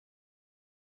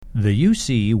The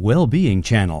UC Wellbeing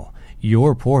Channel,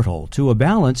 your portal to a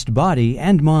balanced body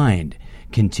and mind.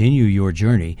 Continue your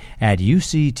journey at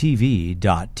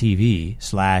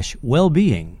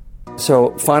uctv.tv/wellbeing.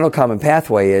 So final common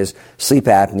pathway is sleep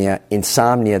apnea,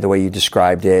 insomnia, the way you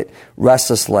described it,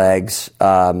 restless legs.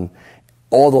 All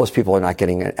those people are not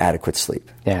getting adequate sleep.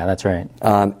 Yeah, that's right.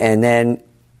 And then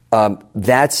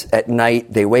that's at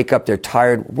night. They wake up, they're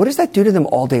tired. What does that do to them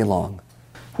all day long?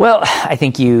 Well, I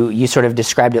think you sort of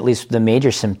described at least the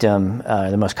major symptom,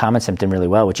 the most common symptom really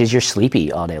well, which is you're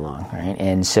sleepy all day long, right?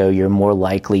 And so you're more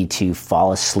likely to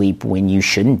fall asleep when you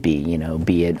shouldn't be,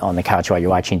 be it on the couch while you're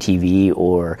watching TV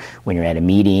or when you're at a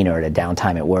meeting or at a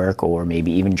downtime at work or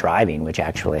maybe even driving, which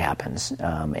actually happens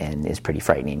and is pretty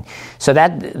frightening. So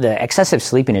that the excessive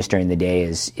sleepiness during the day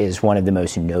is one of the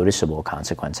most noticeable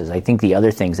consequences. I think the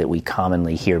other things that we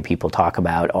commonly hear people talk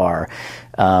about are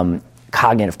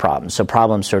cognitive problems, so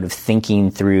problems sort of thinking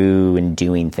through and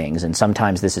doing things. And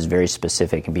sometimes this is very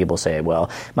specific, and people say, well,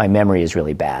 my memory is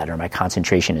really bad or my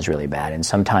concentration is really bad. And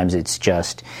sometimes it's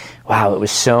just, wow, it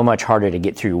was so much harder to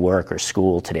get through work or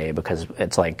school today because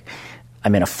it's like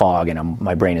I'm in a fog and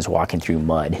my brain is walking through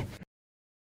mud.